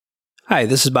Hi,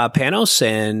 this is Bob Panos,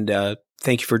 and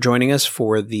thank you for joining us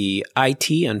for the IT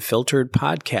Unfiltered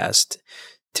podcast.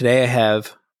 Today I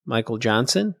have Michael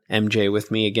Johnson, MJ,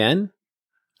 with me again.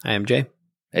 Hi, MJ.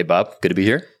 Hey, Bob. Good to be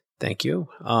here. Thank you.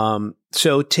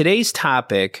 So today's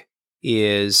topic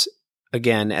is,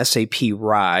 again, SAP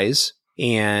RISE,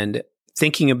 and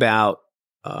thinking about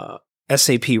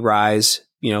SAP RISE,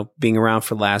 being around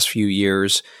for the last few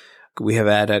years. We have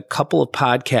had a couple of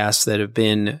podcasts that have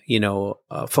been,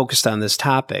 focused on this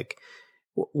topic.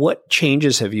 What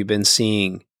changes have you been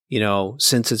seeing,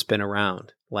 since it's been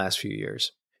around the last few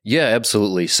years? Yeah,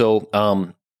 absolutely. So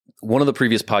one of the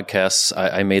previous podcasts,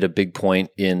 I made a big point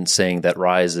in saying that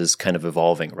RISE is kind of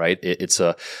evolving, right? It's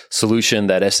a solution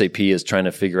that SAP is trying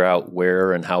to figure out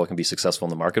where and how it can be successful in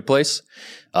the marketplace.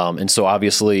 And so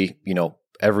obviously,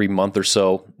 every month or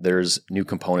so, there's new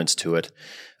components to it.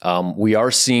 We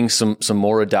are seeing some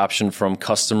more adoption from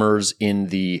customers in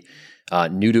the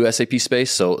new to SAP space.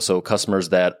 So customers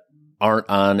that aren't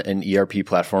on an ERP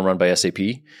platform run by SAP,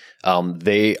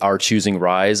 they are choosing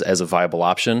RISE as a viable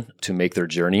option to make their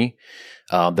journey.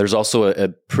 There's also a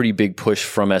pretty big push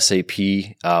from SAP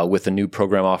with a new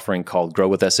program offering called Grow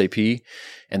with SAP,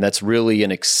 and that's really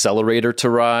an accelerator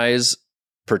to RISE,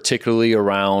 particularly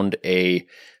around a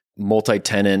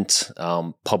multi-tenant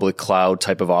public cloud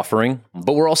type of offering.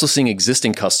 But we're also seeing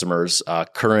existing customers,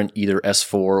 current either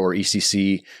S4 or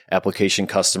ECC application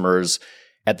customers,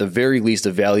 at the very least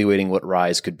evaluating what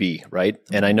RISE could be, right?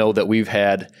 And I know that we've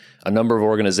had a number of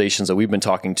organizations that we've been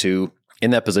talking to in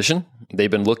that position.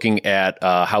 They've been looking at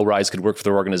how RISE could work for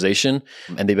their organization,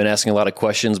 and they've been asking a lot of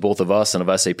questions, both of us and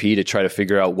of SAP, to try to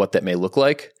figure out what that may look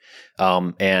like,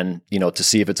 and to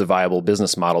see if it's a viable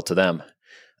business model to them.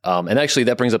 And actually,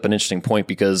 that brings up an interesting point,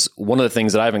 because one of the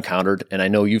things that I've encountered, and I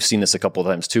know you've seen this a couple of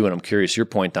times too, and I'm curious your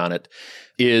point on it,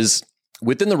 is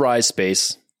within the RISE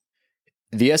space,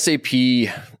 the SAP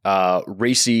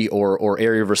RACI or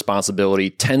area of responsibility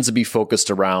tends to be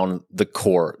focused around the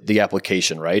core, the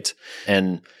application, right?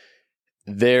 And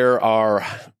there are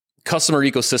customer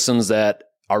ecosystems that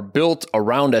are built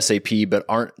around SAP, but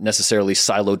aren't necessarily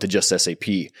siloed to just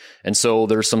SAP. And so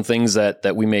there's some things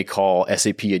that we may call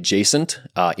SAP adjacent,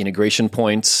 integration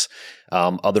points,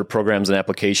 other programs and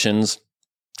applications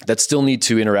that still need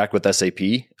to interact with SAP.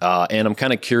 And I'm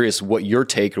kind of curious what your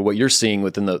take or what you're seeing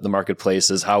within the marketplace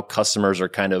is how customers are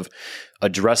kind of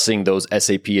addressing those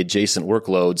SAP adjacent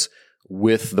workloads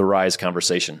with the RISE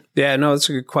conversation. Yeah, no, that's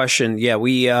a good question. Yeah,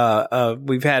 we've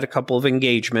had a couple of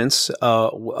engagements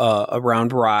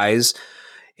around RISE,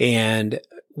 and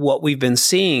what we've been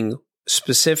seeing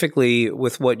specifically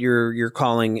with what you're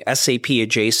calling SAP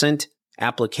adjacent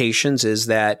applications is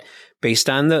that based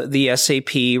on the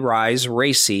SAP RISE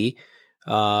RACI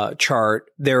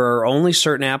chart, there are only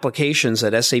certain applications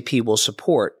that SAP will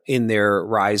support in their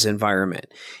RISE environment.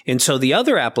 And so the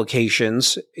other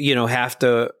applications, have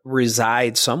to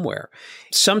reside somewhere.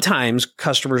 Sometimes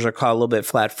customers are caught a little bit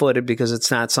flat-footed because it's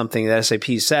not something that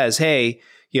SAP says, hey,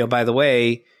 by the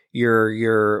way,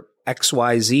 your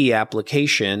XYZ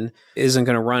application isn't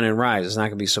going to run in RISE. It's not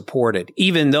going to be supported,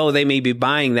 even though they may be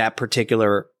buying that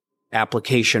particular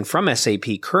application from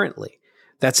SAP currently.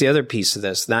 That's the other piece of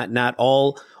this. Not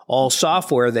all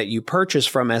software that you purchase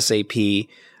from SAP,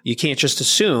 you can't just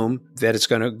assume that it's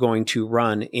going to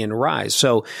run in RISE.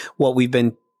 So what we've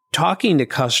been talking to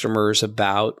customers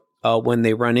about when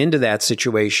they run into that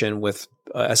situation with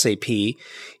SAP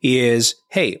is,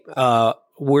 hey,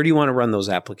 where do you want to run those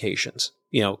applications?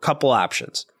 A couple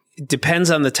options. It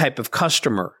depends on the type of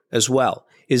customer as well.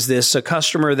 Is this a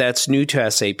customer that's new to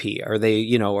SAP? Are they,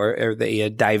 are they a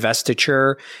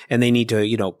divestiture and they need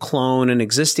to, clone an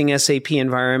existing SAP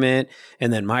environment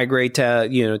and then migrate to,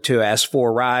 to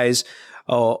S4 RISE?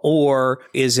 Or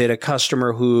is it a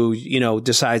customer who,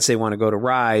 decides they want to go to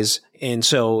RISE? And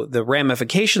so the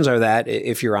ramifications are that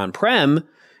if you're on-prem,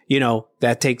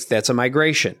 that's a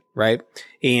migration, right?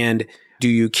 And do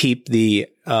you keep the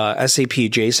SAP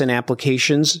adjacent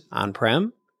applications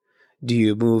on-prem? Do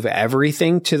you move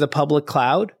everything to the public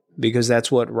cloud? Because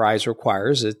that's what RISE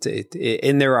requires.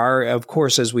 And there are, of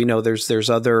course, as we know, there's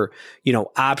other,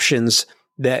 options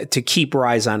that to keep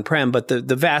RISE on-prem, but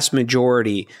the vast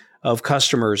majority of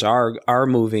customers are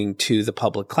moving to the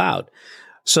public cloud.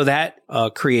 So that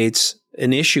creates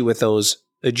an issue with those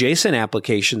adjacent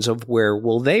applications of where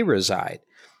will they reside?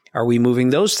 Are we moving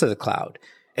those to the cloud?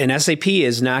 And SAP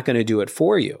is not going to do it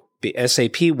for you.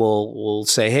 SAP will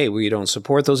say, hey, we don't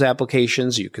support those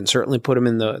applications. You can certainly put them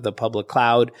in the public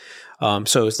cloud.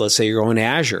 So let's say you're going to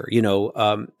Azure.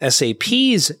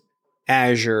 SAP's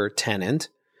Azure tenant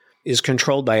is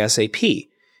controlled by SAP.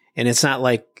 And it's not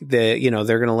like they're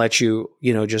going to let you,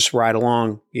 just ride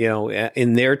along,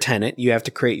 in their tenant. You have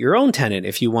to create your own tenant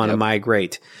if you want to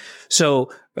migrate.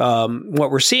 So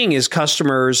what we're seeing is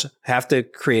customers have to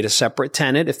create a separate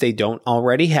tenant if they don't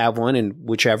already have one in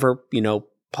whichever,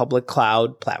 public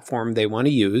cloud platform they want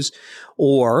to use,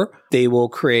 or they will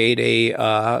create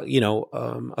a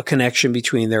connection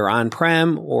between their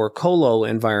on-prem or colo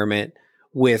environment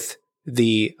with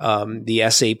the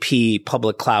SAP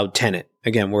public cloud tenant.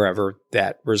 Again, wherever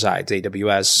that resides,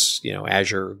 AWS,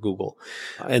 Azure, Google.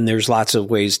 And there's lots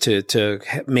of ways to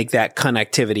make that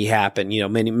connectivity happen.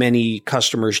 Many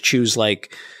customers choose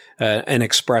like an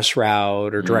express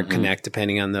route or direct connect,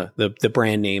 depending on the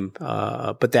brand name.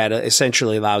 But that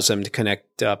essentially allows them to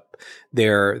connect up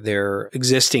their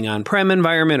existing on-prem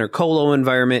environment or colo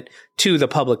environment to the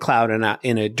public cloud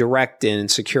in a direct and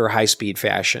secure high-speed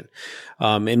fashion.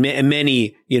 And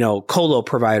many, colo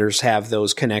providers have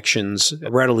those connections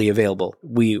readily available.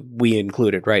 We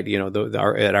included, right?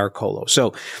 At our colo.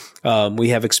 So, we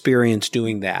have experience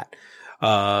doing that.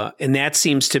 And that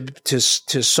seems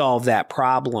to solve that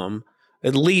problem,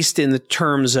 at least in the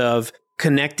terms of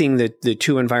connecting the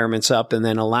two environments up and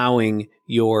then allowing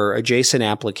your adjacent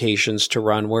applications to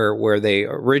run where they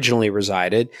originally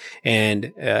resided,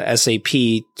 and SAP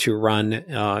to run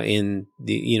in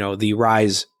the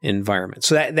RISE environment.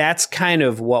 So that's kind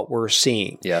of what we're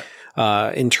seeing. Yeah.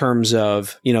 In terms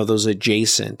of those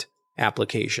adjacent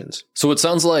applications. So it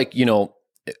sounds like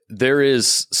there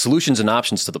is solutions and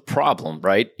options to the problem,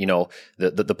 right?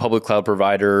 The public cloud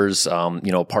providers,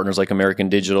 partners like American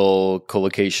Digital,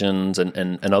 colocations,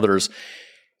 and others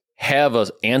have an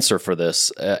answer for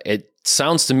this. It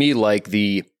sounds to me like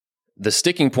the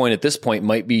sticking point at this point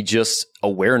might be just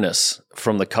awareness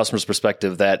from the customer's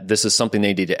perspective that this is something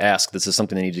they need to ask. This is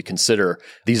something they need to consider.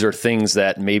 These are things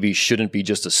that maybe shouldn't be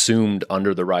just assumed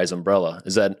under the RISE umbrella.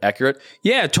 Is that accurate?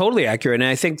 Yeah, totally accurate. And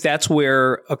I think that's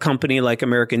where a company like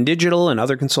American Digital and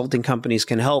other consulting companies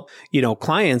can help,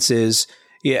 clients is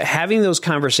having those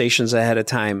conversations ahead of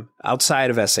time outside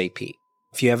of SAP.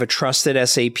 If you have a trusted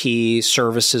SAP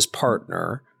services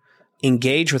partner,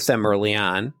 engage with them early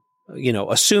on.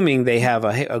 Assuming they have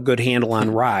a good handle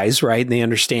on RISE, right? And they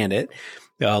understand it,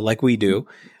 like we do,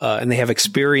 and they have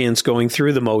experience going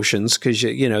through the motions because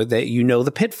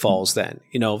the pitfalls. Then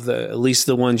at least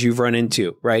the ones you've run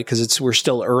into, right? Because we're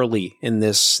still early in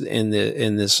this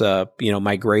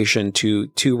migration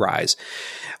to RISE.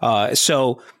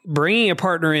 So bringing a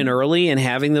partner in early and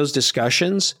having those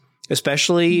discussions,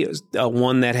 especially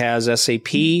one that has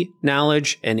SAP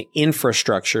knowledge and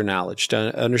infrastructure knowledge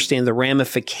to understand the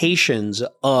ramifications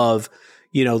of,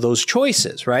 those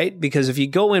choices, right? Because if you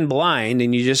go in blind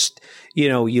and you just,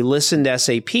 you listen to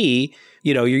SAP,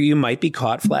 you might be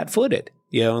caught flat-footed,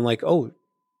 and like, oh,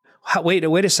 wait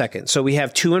a second. So we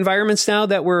have two environments now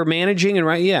that we're managing, and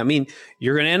right? Yeah, I mean,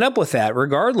 you're going to end up with that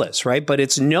regardless, right? But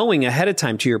it's knowing ahead of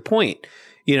time, to your point,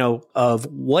 of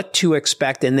what to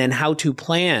expect and then how to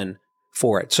plan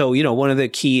for it. So, one of the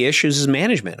key issues is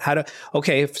management.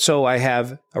 So I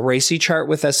have a RACI chart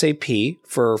with SAP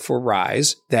for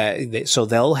RISE so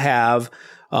they'll have,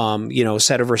 a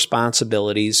set of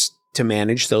responsibilities to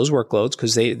manage those workloads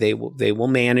because they will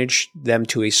manage them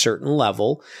to a certain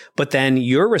level, but then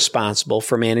you're responsible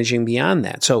for managing beyond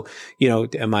that. So,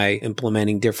 am I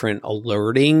implementing different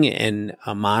alerting and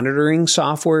monitoring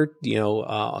software,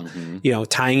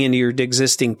 tying into your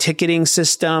existing ticketing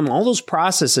system? All those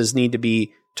processes need to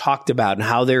be talked about and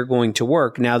how they're going to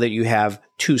work now that you have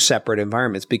two separate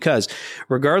environments, because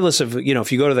regardless of,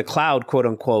 if you go to the cloud, quote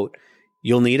unquote,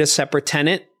 you'll need a separate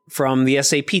tenant from the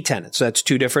SAP tenant. So that's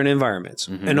two different environments.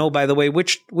 Mm-hmm. And oh, by the way,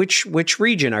 which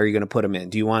region are you going to put them in?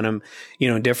 Do you want them,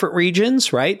 in different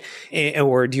regions, right?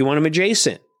 Or do you want them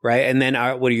adjacent, right? And then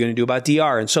what are you going to do about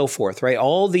DR and so forth, right?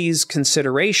 All these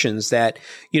considerations that,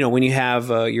 when you have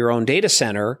your own data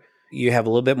center, you have a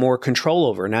little bit more control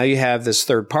over. Now you have this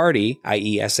third party,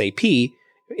 i.e. SAP,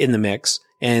 in the mix,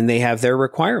 and they have their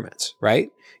requirements,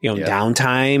 right?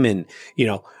 Downtime and,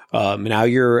 now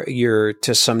you're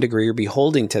to some degree you're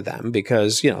beholden to them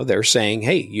because they're saying,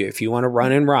 hey, if you want to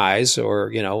run in RISE or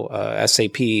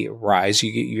SAP RISE,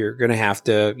 you're going to have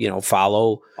to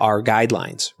follow our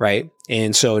guidelines, right?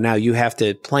 And so now you have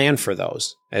to plan for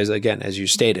those, as you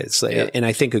stated. And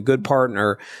I think a good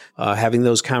partner having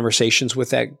those conversations with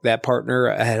that partner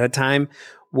ahead of time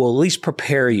will at least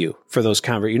prepare you for those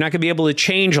conversations. You're not going to be able to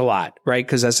change a lot, right?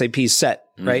 Because SAP is set,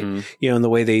 right? In the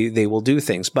way they will do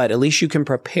things. But at least you can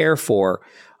prepare for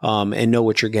and know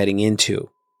what you're getting into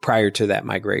prior to that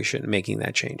migration, making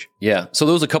that change. Yeah. So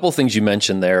there was a couple of things you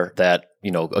mentioned there that,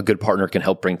 a good partner can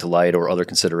help bring to light, or other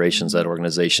considerations that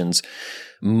organizations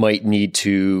might need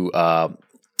to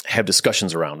have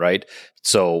discussions around, right?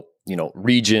 So,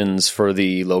 regions for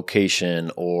the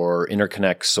location, or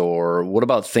interconnects, or what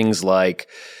about things like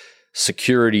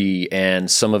security and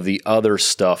some of the other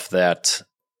stuff that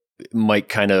might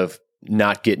kind of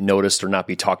not get noticed or not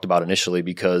be talked about initially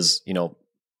because,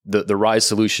 the RISE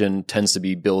solution tends to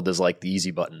be billed as like the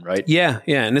easy button, right? Yeah.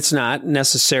 And it's not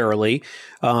necessarily,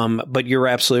 but you're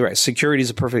absolutely right. Security is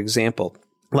a perfect example.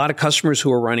 A lot of customers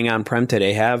who are running on-prem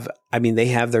today they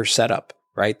have their setup,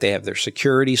 right? They have their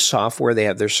security software, they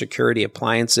have their security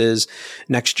appliances,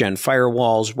 next-gen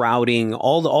firewalls, routing,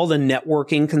 all the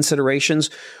networking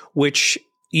considerations, which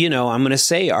I'm going to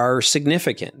say are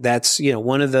significant. That's,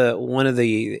 one of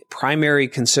the primary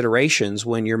considerations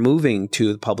when you're moving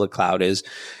to the public cloud is,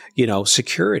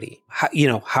 security.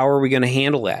 How are we going to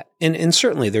handle that? And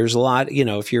certainly there's a lot,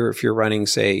 if you're running,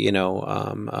 say,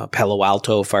 a Palo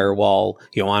Alto firewall,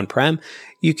 on-prem,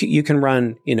 you can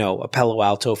run, a Palo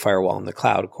Alto firewall in the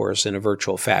cloud, of course, in a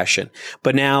virtual fashion.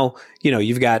 But now,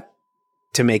 you've got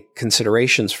to make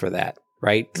considerations for that.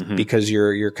 Right? Mm-hmm. Because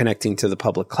you're connecting to the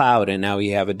public cloud, and now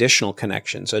you have additional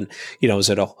connections. And, is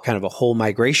it a kind of a whole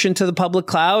migration to the public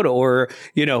cloud, or,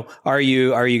 are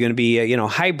you going to be,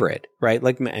 hybrid, right?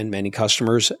 And many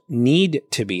customers need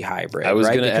to be hybrid. I was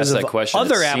right? going to ask that question.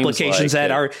 Other applications that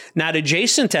are not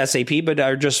adjacent to SAP, but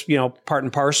are just, part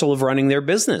and parcel of running their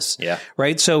business. Yeah.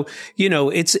 Right. So,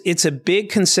 it's a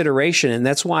big consideration. And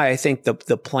that's why I think the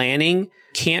planning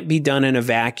can't be done in a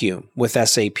vacuum with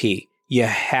SAP. You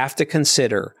have to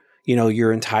consider,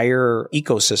 your entire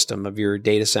ecosystem of your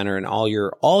data center and all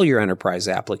your enterprise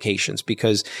applications.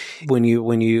 Because when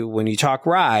you talk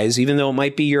RISE, even though it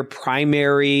might be your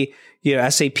primary,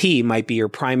 SAP might be your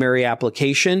primary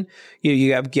application,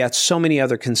 you have got so many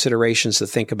other considerations to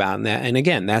think about. And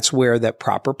again, that's where that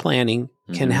proper planning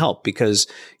can help, because,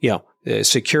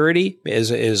 security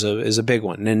is a big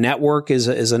one. And network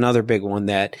is another big one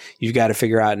that you've got to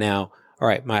figure out now. All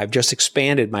right, I've just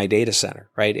expanded my data center,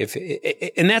 right?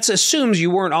 And that assumes you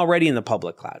weren't already in the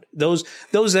public cloud. Those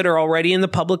that are already in the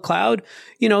public cloud,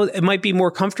 it might be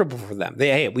more comfortable for them.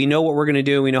 We know what we're going to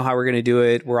do. We know how we're going to do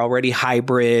it. We're already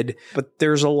hybrid. But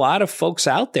there's a lot of folks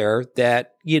out there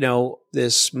that,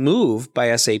 this move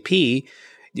by SAP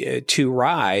to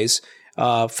RISE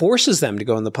forces them to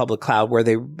go in the public cloud where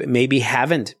they maybe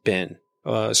haven't been.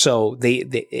 So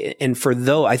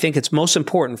I think it's most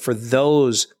important for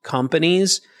those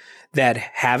companies that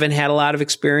haven't had a lot of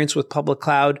experience with public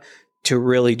cloud to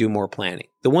really do more planning.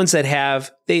 The ones that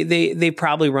have, they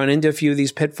probably run into a few of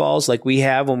these pitfalls like we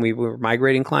have when we were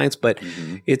migrating clients, but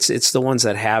it's the ones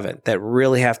that haven't, that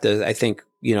really have to, I think,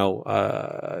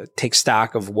 take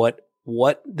stock of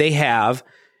what they have,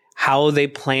 how they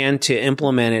plan to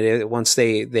implement it once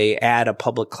they add a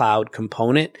public cloud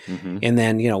component, and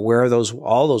then where are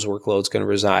all those workloads going to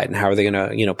reside, and how are they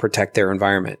going to protect their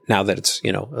environment now that it's a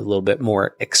little bit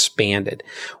more expanded.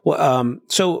 Well,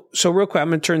 so real quick, I'm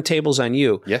going to turn tables on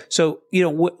you. Yeah. So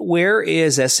where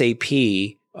is SAP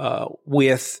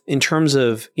with in terms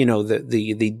of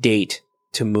the date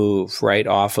to move right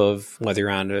off of whether you're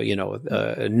on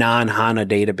a non-HANA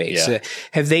database? Yeah.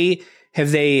 Have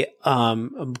they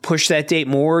pushed that date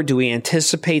more? Do we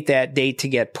anticipate that date to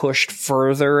get pushed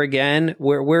further again?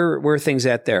 Where are things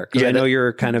at there? Because I know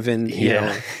you're kind of in,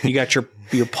 you got your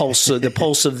pulse, the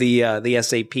pulse of the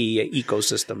SAP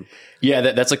ecosystem. Yeah,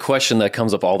 that's a question that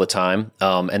comes up all the time,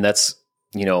 and that's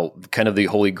kind of the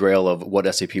holy grail of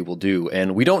what SAP will do.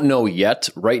 And we don't know yet.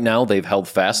 Right now, they've held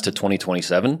fast to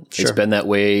 2027. Sure. It's been that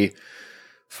way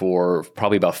for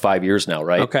probably about 5 years now,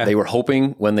 right? Okay. They were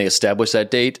hoping when they established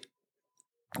that date,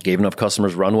 gave enough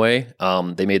customers runway.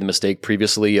 They made the mistake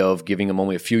previously of giving them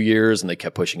only a few years, and they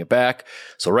kept pushing it back.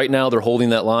 So right now they're holding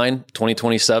that line,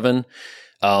 2027.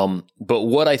 But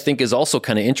what I think is also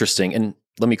kind of interesting, and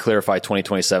let me clarify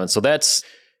 2027. So that's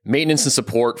maintenance and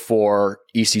support for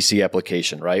ECC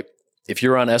application, right? If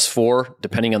you're on S4,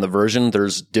 depending on the version,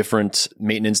 there's different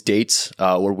maintenance dates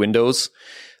or windows.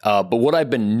 But what I've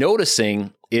been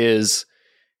noticing is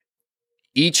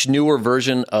each newer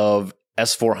version of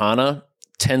S4HANA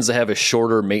tends to have a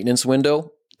shorter maintenance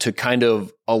window to kind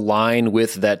of align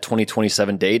with that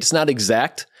 2027 date. It's not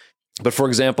exact, but for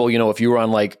example, if you were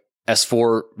on like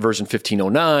S4 version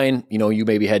 1509, you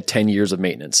maybe had 10 years of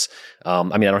maintenance. I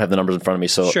don't have the numbers in front of me,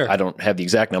 so sure. I don't have the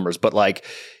exact numbers, but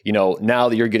now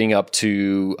that you're getting up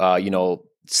to,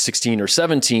 16 or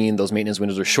 17, those maintenance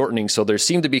windows are shortening. So there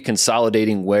seem to be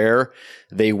consolidating where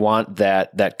they want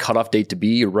that cutoff date to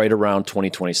be right around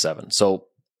 2027. So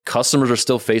customers are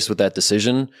still faced with that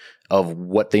decision of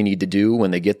what they need to do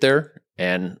when they get there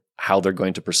and how they're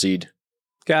going to proceed.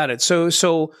 Got it.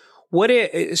 So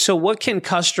what can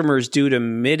customers do to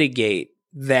mitigate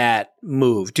that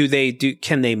move?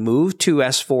 Can they move to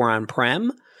S4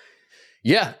 on-prem?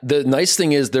 Yeah. The nice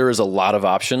thing is there is a lot of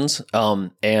options.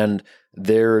 And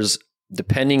there's,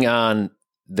 depending on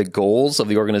the goals of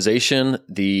the organization,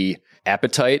 the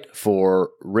appetite for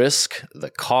risk, the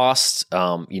cost,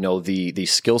 the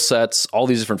skill sets, all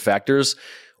these different factors,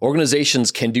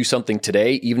 organizations can do something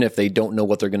today, even if they don't know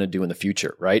what they're going to do in the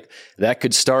future, right? That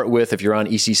could start with, if you're on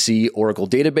ECC Oracle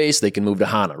database, they can move to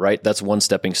HANA, right? That's one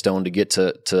stepping stone to get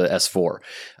to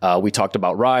S4. We talked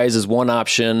about RISE as one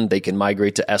option. They can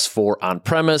migrate to S4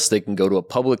 on-premise. They can go to a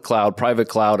public cloud, private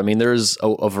cloud. I mean, there's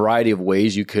a variety of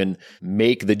ways you can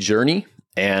make the journey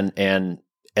and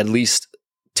at least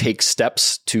take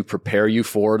steps to prepare you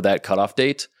for that cutoff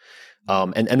date.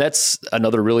 And that's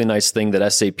another really nice thing that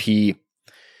SAP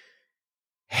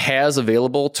has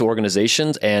available to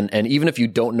organizations. And even if you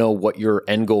don't know what your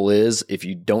end goal is, if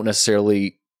you don't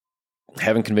necessarily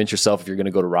haven't convinced yourself if you're going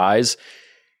to go to RISE,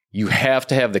 you have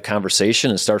to have the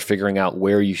conversation and start figuring out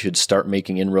where you should start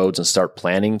making inroads and start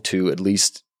planning to at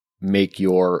least make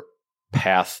your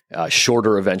path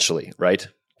shorter eventually, right?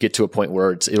 Get to a point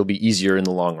where it'll be easier in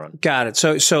the long run. Got it.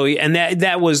 So, and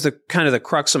that was the kind of the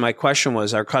crux of my question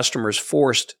was, are customers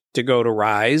forced to go to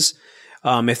RISE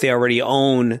if they already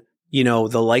own,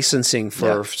 the licensing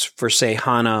for say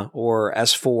HANA or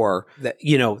S4? That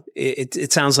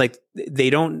it sounds like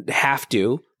they don't have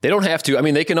to. They don't have to. I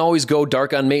mean, they can always go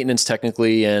dark on maintenance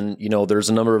technically. And, there's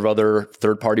a number of other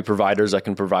third-party providers that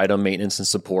can provide them maintenance and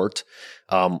support,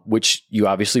 which you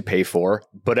obviously pay for.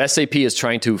 But SAP is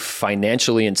trying to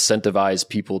financially incentivize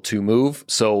people to move.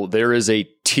 So there is a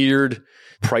tiered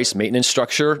price maintenance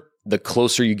structure. The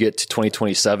closer you get to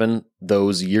 2027,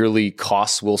 those yearly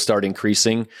costs will start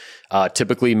increasing.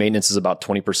 Typically, maintenance is about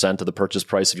 20% of the purchase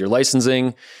price of your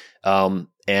licensing.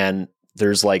 And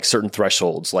there's like certain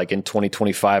thresholds, like in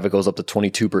 2025, it goes up to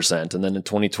 22%. And then in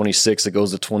 2026, it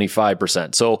goes to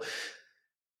 25%. So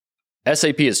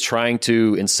SAP is trying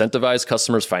to incentivize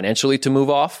customers financially to move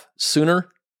off sooner.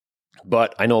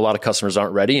 But I know a lot of customers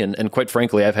aren't ready. And quite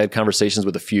frankly, I've had conversations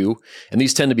with a few, and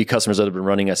these tend to be customers that have been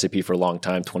running SAP for a long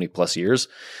time, 20 plus years,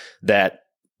 that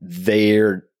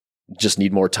they're just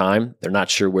need more time. They're not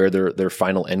sure where their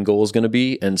final end goal is going to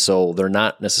be. And so they're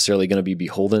not necessarily going to be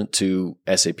beholden to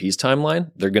SAP's timeline.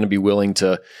 They're going to be willing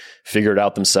to figure it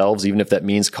out themselves, even if that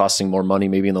means costing more money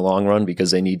maybe in the long run,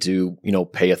 because they need to,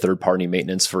 pay a third-party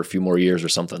maintenance for a few more years or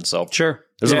something. So sure,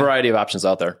 there's a variety of options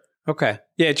out there. Okay.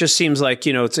 Yeah, it just seems like,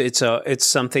 it's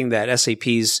something that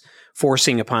SAP's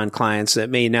forcing upon clients that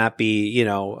may not be,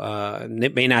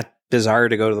 may not desire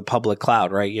to go to the public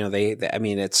cloud, right?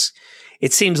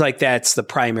 It seems like that's the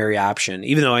primary option,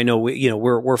 even though I know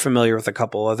we're familiar with a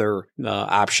couple other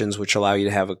options which allow you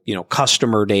to have a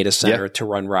customer data center to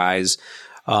run RISE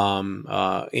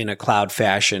in a cloud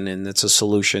fashion, and it's a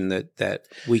solution that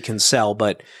we can sell.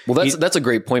 But that's a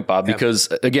great point, Bob, because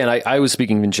again, I was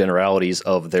speaking in generalities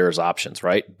of there's options,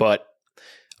 right? But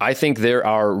I think there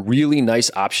are really nice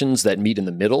options that meet in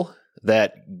the middle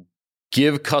that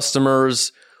give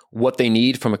customers what they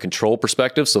need from a control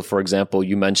perspective. So for example,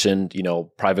 you mentioned,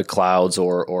 private clouds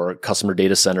or customer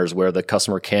data centers where the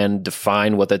customer can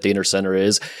define what that data center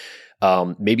is,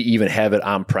 maybe even have it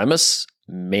on premise,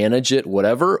 manage it,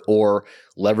 whatever, or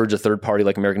leverage a third party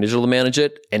like American Digital to manage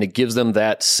it. And it gives them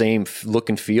that same look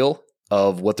and feel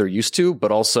of what they're used to,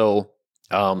 but also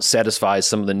satisfies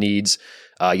some of the needs,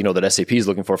 that SAP is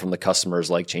looking for from the customers,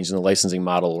 like changing the licensing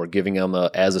model or giving them a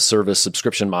as a service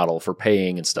subscription model for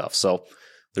paying and stuff. So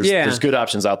there's good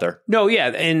options out there. No, yeah,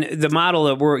 and the model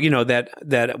that we're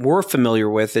that we're familiar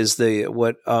with is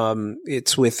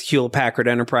it's with Hewlett Packard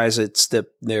Enterprise. It's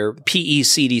their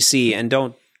PECDC, and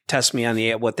don't test me on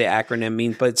what the acronym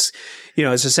means, but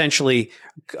it's essentially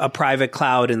a private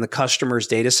cloud in the customer's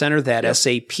data center that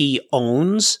SAP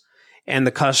owns, and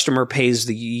the customer pays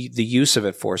the use of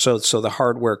it for. So the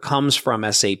hardware comes from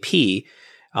SAP via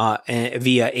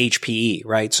HPE,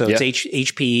 right? So it's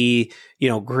HPE,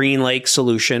 Green Lake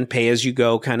solution, pay as you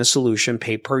go kind of solution,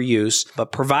 pay per use,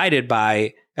 but provided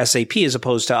by SAP as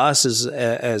opposed to us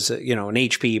as an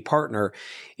HPE partner.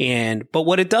 But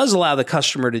what it does allow the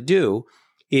customer to do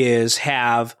is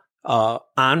have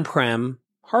on-prem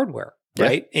hardware,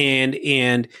 right? And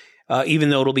even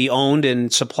though it'll be owned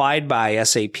and supplied by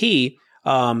SAP,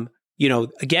 again,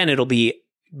 it'll be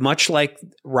much like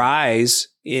RISE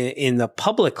in the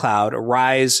public cloud, a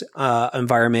RISE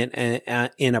environment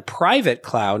in a private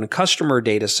cloud and customer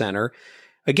data center.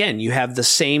 Again, you have the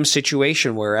same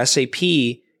situation where SAP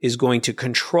is going to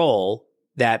control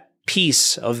that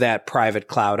piece of that private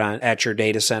cloud at your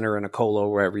data center in a colo,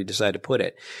 wherever you decide to put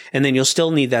it. And then you'll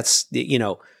still need that,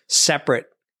 separate,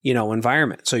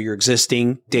 environment. So your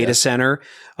existing data center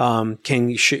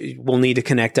will need to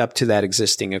connect up to that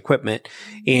existing equipment.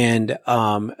 And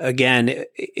again,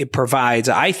 it provides,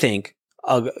 I think,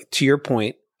 to your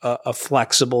point, a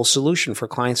flexible solution for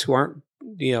clients who aren't,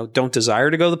 don't desire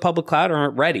to go to the public cloud or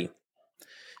aren't ready.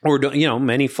 Or,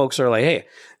 many folks are like, hey,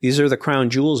 these are the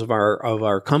crown jewels of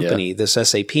our company, this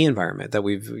SAP environment that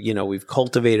we've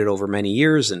cultivated over many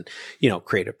years and,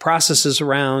 created processes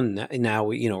around. And now,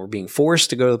 we're being forced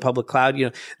to go to the public cloud.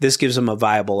 This gives them a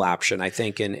viable option, I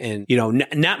think. And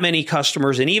not many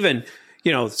customers and even,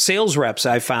 sales reps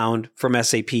I found from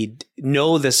SAP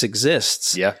know this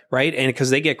exists. Yeah. Right. And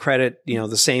because they get credit,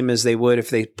 the same as they would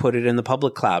if they put it in the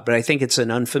public cloud. But I think it's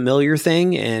an unfamiliar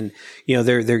thing. And,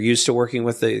 they're used to working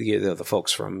with the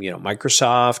folks from,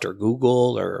 Microsoft or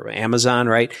Google or Amazon.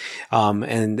 Right.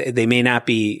 And they may not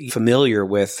be familiar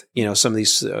with, some of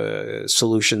these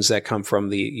solutions that come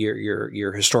from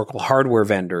your historical hardware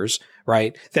vendors.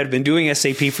 Right. That have been doing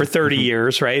SAP for 30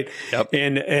 years. Right. Yep.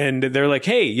 And they're like,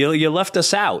 hey, you left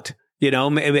us out. Do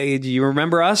you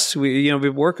remember us? We've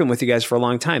been working with you guys for a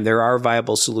long time. There are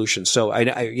viable solutions. So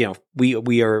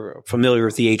we are familiar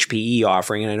with the HPE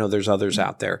offering, and I know there's others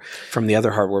out there from the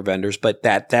other hardware vendors, but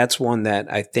that's one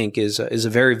that I think is a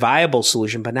very viable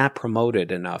solution, but not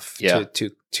promoted enough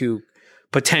to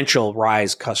potential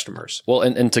RISE customers. Well,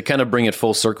 and to kind of bring it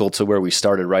full circle to where we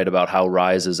started, right, about how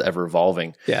RISE is ever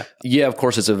evolving. Yeah, of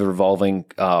course it's ever evolving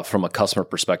from a customer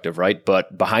perspective, right?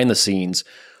 But behind the scenes,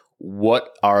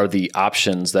 what are the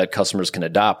options that customers can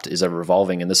adopt is ever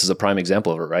evolving. And this is a prime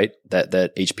example of it, right? That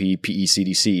HPE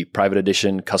PECDC, Private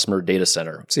Edition Customer Data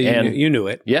Center. So you knew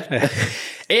it. Yeah.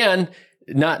 And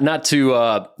not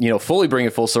to fully bring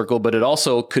it full circle, but it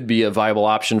also could be a viable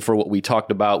option for what we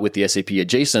talked about with the SAP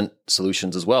adjacent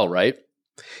solutions as well, right?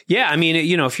 Yeah, I mean,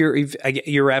 if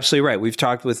you're absolutely right. We've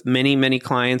talked with many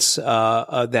clients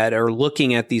that are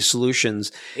looking at these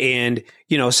solutions, and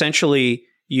essentially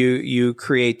you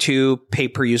create two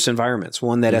pay-per-use environments,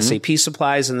 one that SAP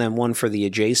supplies and then one for the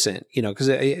adjacent, because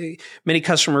many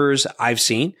customers I've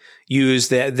seen use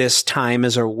this time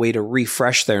as a way to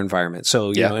refresh their environment.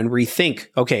 So, and rethink,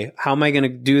 okay, how am I going to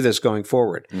do this going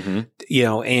forward?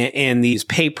 And these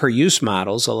pay-per-use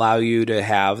models allow you to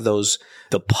have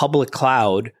the public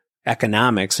cloud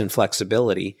economics and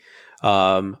flexibility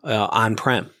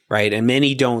on-prem. Right. And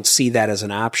many don't see that as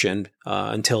an option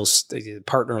until a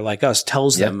partner like us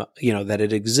tells them, that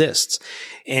it exists.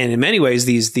 And in many ways,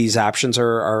 these options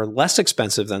are less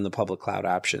expensive than the public cloud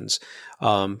options.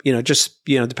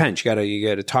 Depends. You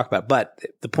got to talk about it. But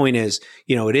the point is,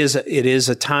 it is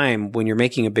a time when you're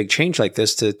making a big change like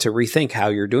this to rethink how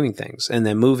you're doing things, and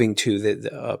then moving to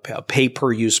the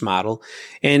pay-per-use model.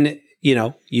 And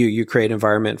you create an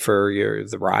environment for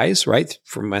the RISE, right,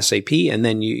 from SAP, and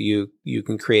then you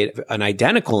can create an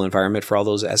identical environment for all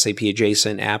those SAP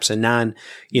adjacent apps and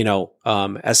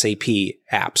SAP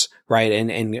apps, right?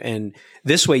 And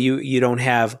this way you don't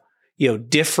have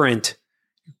different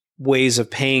ways of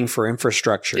paying for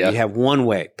infrastructure. You have one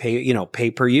way,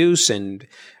 pay per use and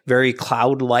very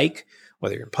cloud-like.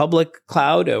 Whether you're in public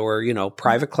cloud or,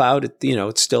 private cloud,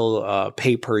 it's still a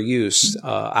pay-per-use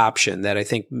option that I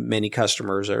think many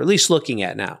customers are at least looking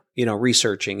at now,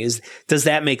 researching. Does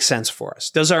that make sense for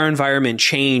us? Does our environment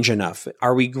change enough?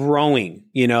 Are we growing,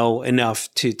 enough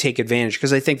to take advantage?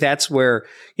 Because I think that's where,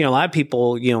 a lot of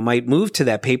people, might move to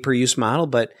that pay-per-use model,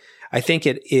 but I think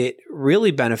it really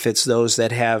benefits those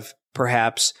that have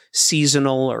perhaps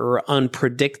seasonal or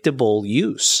unpredictable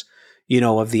use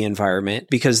of the environment,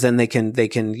 because then they can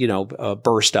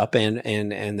burst up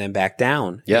and then back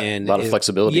down. Yeah, a lot of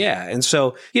flexibility. Yeah, and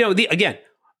so again,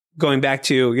 going back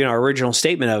to our original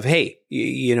statement of, hey,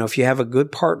 if you have a good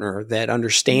partner that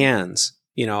understands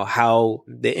how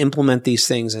they implement these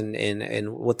things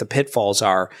and what the pitfalls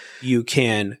are, you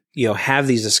can have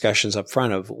these discussions up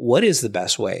front of what is the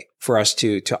best way for us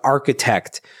to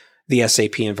architect the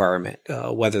SAP environment,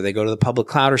 whether they go to the public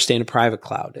cloud or stay in a private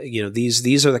cloud.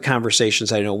 These are the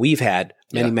conversations I know we've had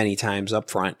many times up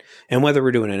front. And whether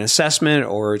we're doing an assessment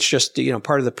or it's just,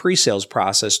 part of the pre-sales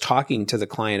process, talking to the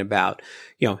client about,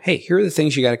 hey, here are the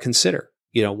things you got to consider.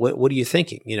 What are you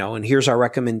thinking? And here's our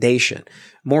recommendation.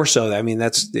 More so, I mean,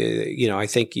 that's I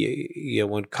think,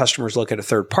 when customers look at a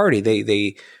third party,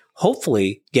 they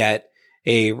hopefully get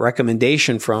a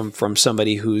recommendation from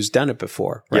somebody who's done it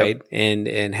before, right?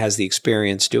 And has the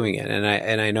experience doing it.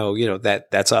 And I know,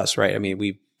 that's us, right? I mean,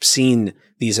 we seen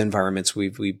these environments.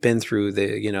 We've been through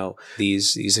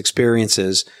these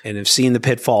experiences and have seen the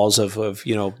pitfalls of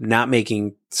not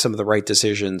making some of the right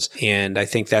decisions. And I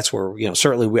think that's where,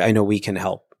 certainly I know we can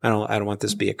help. I don't want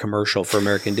this to be a commercial for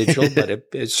American Digital, but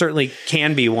it certainly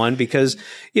can be one because,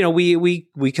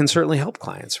 we can certainly help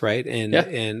clients. Right.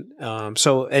 And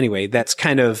so anyway, that's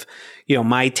kind of,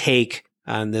 my take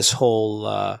on this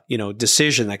whole,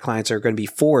 decision that clients are going to be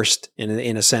forced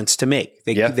in a sense to make.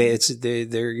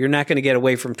 You're not going to get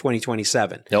away from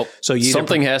 2027. Nope. So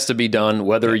something has to be done,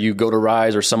 whether you go to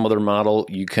RISE or some other model,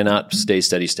 you cannot stay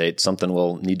steady state. Something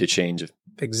will need to change.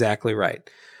 Exactly right.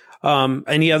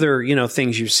 Any other,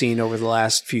 things you've seen over the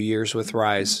last few years with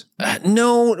RISE?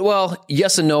 No. Well,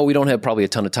 yes and no. We don't have probably a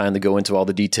ton of time to go into all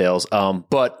the details.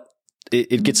 But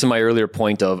it gets to my earlier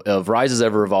point of RISE is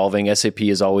ever evolving. SAP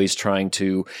is always trying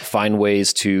to find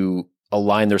ways to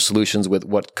align their solutions with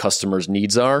what customers'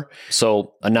 needs are.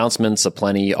 So announcements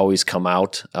aplenty always come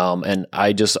out. And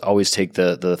I just always take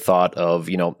the thought of,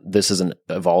 this is an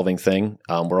evolving thing.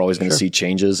 We're always going to see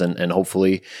changes and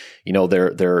hopefully,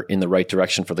 they're in the right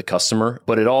direction for the customer.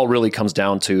 But it all really comes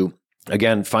down to,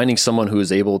 again, finding someone who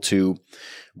is able to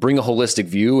bring a holistic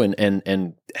view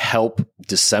and help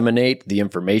disseminate the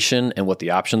information and what the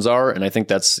options are. And I think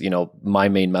that's, my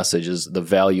main message is the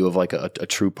value of like a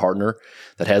true partner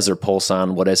that has their pulse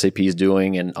on what SAP is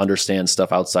doing and understands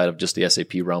stuff outside of just the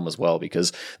SAP realm as well.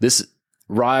 Because this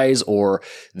RISE or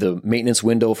the maintenance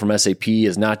window from SAP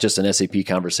is not just an SAP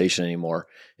conversation anymore.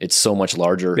 It's so much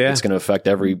larger. Yeah. It's going to affect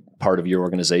every part of your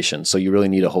organization. So you really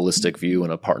need a holistic view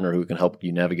and a partner who can help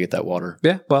you navigate that water.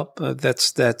 Yeah. Well,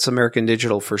 that's American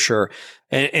Digital for sure.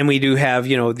 And we do have,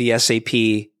 the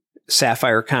SAP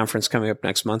Sapphire conference coming up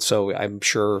next month. So I'm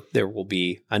sure there will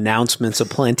be announcements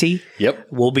aplenty. Yep.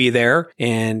 We'll be there.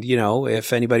 And,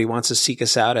 if anybody wants to seek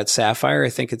us out at Sapphire, I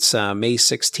think it's May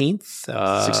 16th,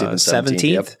 16th and 17th.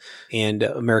 Yep. And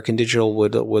American Digital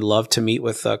would love to meet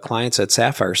with clients at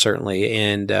Sapphire, certainly.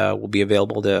 And we'll be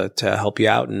available to help you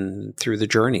out and through the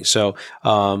journey. So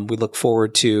we look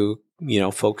forward to,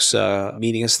 folks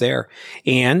meeting us there.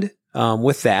 And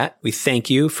with that, we thank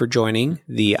you for joining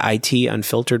the IT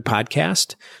Unfiltered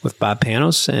podcast with Bob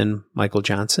Panos and Michael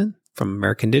Johnson from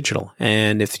American Digital.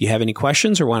 And if you have any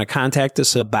questions or want to contact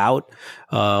us about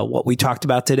what we talked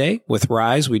about today with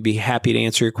RISE, we'd be happy to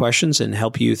answer your questions and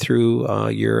help you through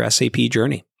your SAP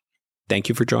journey. Thank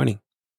you for joining.